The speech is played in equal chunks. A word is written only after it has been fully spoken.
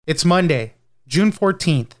It's Monday, June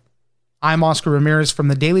 14th. I'm Oscar Ramirez from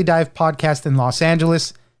the Daily Dive podcast in Los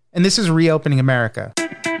Angeles, and this is Reopening America.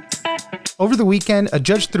 Over the weekend, a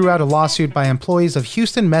judge threw out a lawsuit by employees of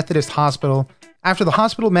Houston Methodist Hospital after the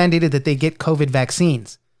hospital mandated that they get COVID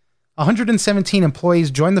vaccines. 117 employees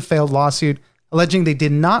joined the failed lawsuit, alleging they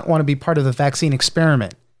did not want to be part of the vaccine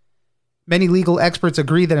experiment. Many legal experts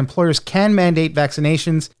agree that employers can mandate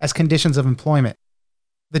vaccinations as conditions of employment.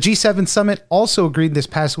 The G7 summit also agreed this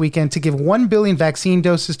past weekend to give 1 billion vaccine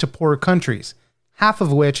doses to poorer countries, half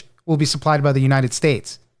of which will be supplied by the United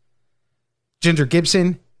States. Ginger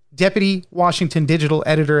Gibson, Deputy Washington Digital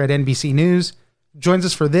Editor at NBC News, joins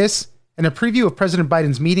us for this and a preview of President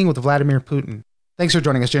Biden's meeting with Vladimir Putin. Thanks for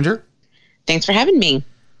joining us, Ginger. Thanks for having me.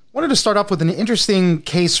 Wanted to start off with an interesting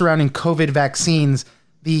case surrounding COVID vaccines.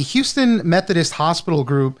 The Houston Methodist Hospital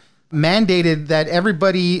group mandated that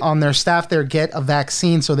everybody on their staff there get a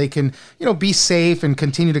vaccine so they can, be safe and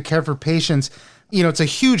continue to care for patients. It's a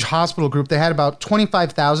huge hospital group. They had about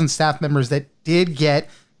 25,000 staff members that did get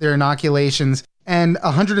their inoculations, and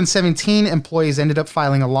 117 employees ended up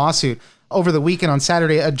filing a lawsuit. Over the weekend on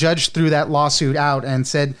Saturday, a judge threw that lawsuit out and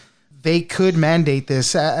said they could mandate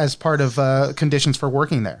this as part of conditions for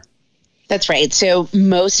working there. That's right. So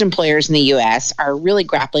most employers in the U.S. are really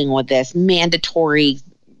grappling with this mandatory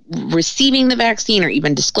receiving the vaccine or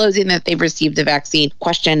even disclosing that they've received the vaccine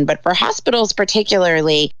question. But for hospitals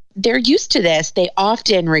particularly, they're used to this. They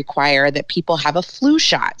often require that people have a flu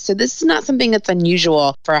shot. So this is not something that's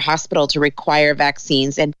unusual for a hospital to require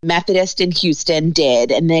vaccines. And Methodist in Houston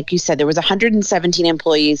did. And like you said, there was 117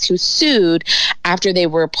 employees who sued after they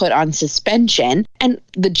were put on suspension. And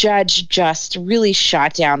the judge just really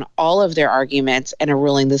shot down all of their arguments in a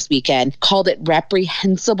ruling this weekend, called it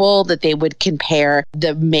reprehensible that they would compare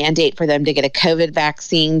the mandate for them to get a COVID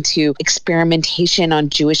vaccine to experimentation on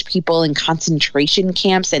Jewish people in concentration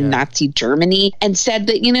camps in Nazi Germany, and said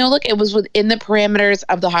that, look, it was within the parameters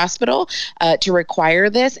of the hospital to require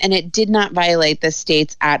this, and it did not violate the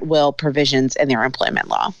state's at-will provisions in their employment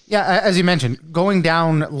law. Yeah, as you mentioned, going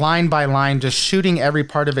down line by line, just shooting every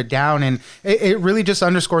part of it down, and it really just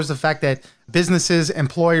underscores the fact that businesses,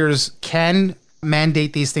 employers can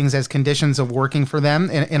mandate these things as conditions of working for them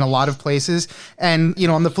in a lot of places. And,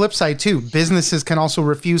 on the flip side too, businesses can also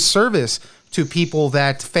refuse service to people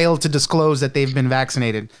that fail to disclose that they've been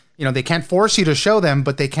vaccinated. They can't force you to show them,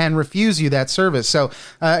 but they can refuse you that service. So,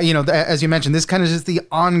 as you mentioned, this kind of is the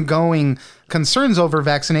ongoing concerns over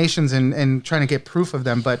vaccinations and trying to get proof of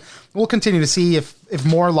them. But we'll continue to see if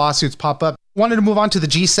more lawsuits pop up. Wanted to move on to the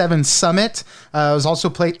G7 summit. It was also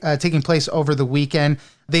taking place over the weekend.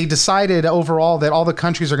 They decided overall that all the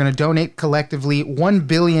countries are going to donate collectively 1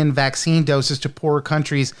 billion vaccine doses to poorer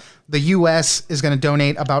countries. The U.S. is going to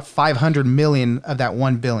donate about 500 million of that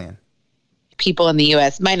 1 billion. People in the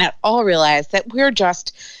U.S. might not all realize that we're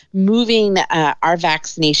just moving our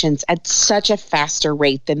vaccinations at such a faster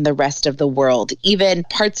rate than the rest of the world. Even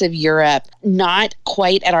parts of Europe, not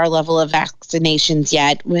quite at our level of vaccinations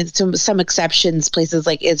yet, with some exceptions, places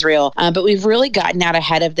like Israel. But we've really gotten out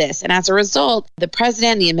ahead of this. And as a result, the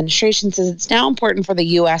president and the administration says it's now important for the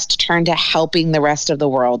U.S. to turn to helping the rest of the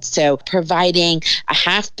world. So providing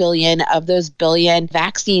 500 million of those billion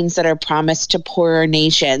vaccines that are promised to poorer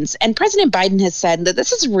nations. And President Biden has said that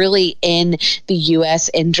this is really in the U.S.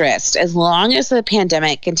 interest. As long as the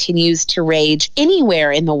pandemic continues to rage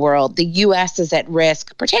anywhere in the world, the U.S. is at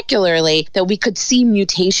risk, particularly that we could see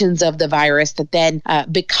mutations of the virus that then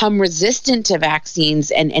become resistant to vaccines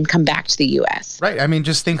and come back to the U.S. Right. I mean,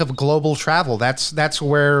 just think of global travel. That's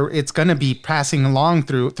where it's going to be passing along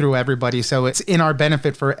through everybody. So it's in our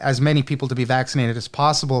benefit for as many people to be vaccinated as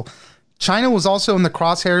possible. China was also in the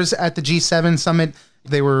crosshairs at the G7 summit.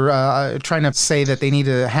 They were trying to say that they need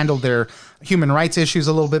to handle their human rights issues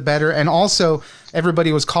a little bit better. And also,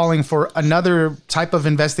 everybody was calling for another type of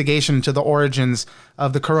investigation to the origins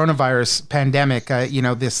of the coronavirus pandemic.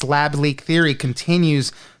 This lab leak theory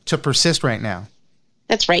continues to persist right now.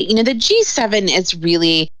 That's right. The G7 is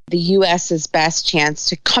really the U.S.'s best chance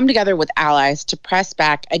to come together with allies to press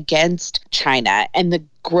back against China and the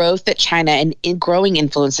growth that China and growing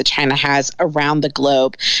influence that China has around the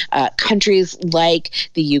globe. Countries like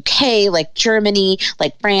the UK, like Germany,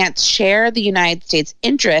 like France share the United States'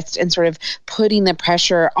 interest in sort of putting the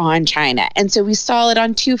pressure on China. And so we saw it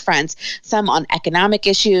on two fronts, some on economic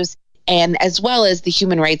issues, and as well as the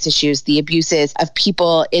human rights issues, the abuses of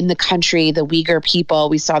people in the country, the Uyghur people.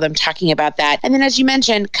 We saw them talking about that. And then, as you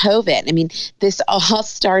mentioned, COVID. I mean, this all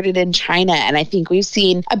started in China. And I think we've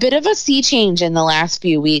seen a bit of a sea change in the last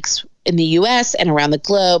few weeks in the U.S. and around the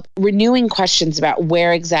globe, renewing questions about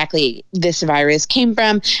where exactly this virus came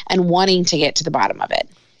from and wanting to get to the bottom of it.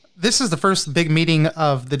 This is the first big meeting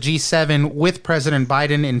of the G7 with President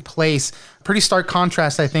Biden in place. Pretty stark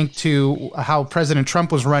contrast, I think, to how President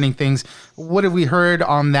Trump was running things. What have we heard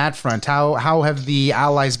on that front? How have the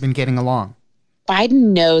allies been getting along?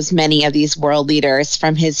 Biden knows many of these world leaders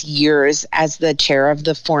from his years as the chair of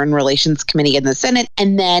the Foreign Relations Committee in the Senate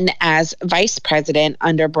and then as vice president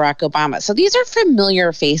under Barack Obama. So these are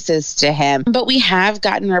familiar faces to him. But we have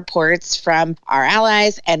gotten reports from our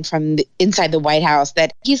allies and from inside the White House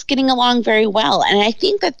that he's getting along very well. And I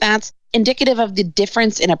think that that's indicative of the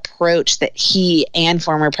difference in approach that he and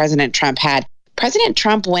former President Trump had. President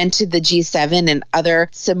Trump went to the G7 and other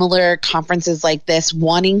similar conferences like this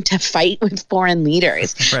wanting to fight with foreign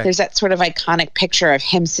leaders. Right. There's that sort of iconic picture of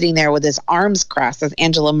him sitting there with his arms crossed as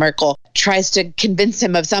Angela Merkel tries to convince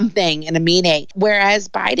him of something in a meeting. Whereas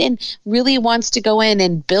Biden really wants to go in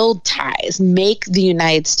and build ties, make the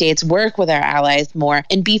United States work with our allies more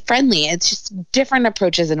and be friendly. It's just different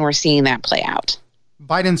approaches, and we're seeing that play out.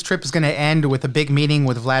 Biden's trip is going to end with a big meeting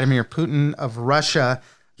with Vladimir Putin of Russia.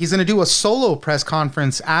 He's going to do a solo press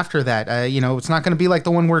conference after that. It's not going to be like the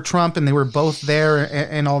one where Trump and they were both there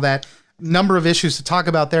and all that. Number of issues to talk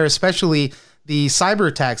about there, especially the cyber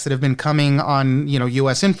attacks that have been coming on,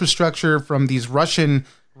 U.S. infrastructure from these Russian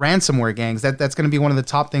ransomware gangs. That's going to be one of the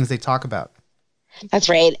top things they talk about. That's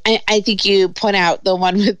right. I think you point out the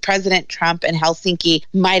one with President Trump in Helsinki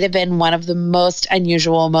might have been one of the most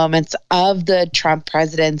unusual moments of the Trump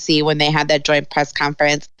presidency when they had that joint press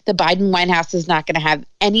conference. The Biden White House is not going to have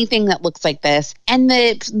anything that looks like this. And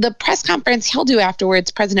the press conference he'll do afterwards,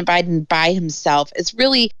 President Biden by himself, is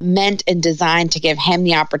really meant and designed to give him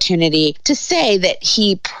the opportunity to say that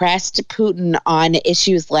he pressed Putin on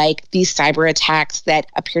issues like these cyber attacks that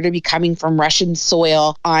appear to be coming from Russian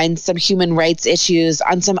soil, on some human rights issues,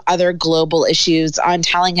 on some other global issues, on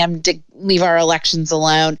telling him to leave our elections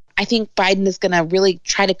alone. I think Biden is going to really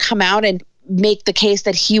try to come out and make the case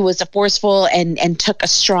that he was forceful and took a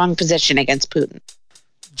strong position against Putin.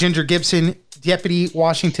 Ginger Gibson, Deputy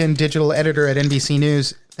Washington Digital Editor at NBC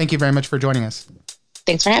News. Thank you very much for joining us.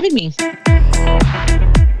 Thanks for having me.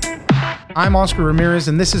 I'm Oscar Ramirez,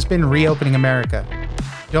 and this has been Reopening America.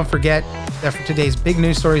 Don't forget that for today's big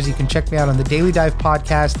news stories, you can check me out on the Daily Dive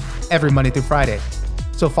podcast every Monday through Friday.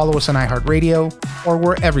 So follow us on iHeartRadio or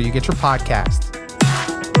wherever you get your podcasts.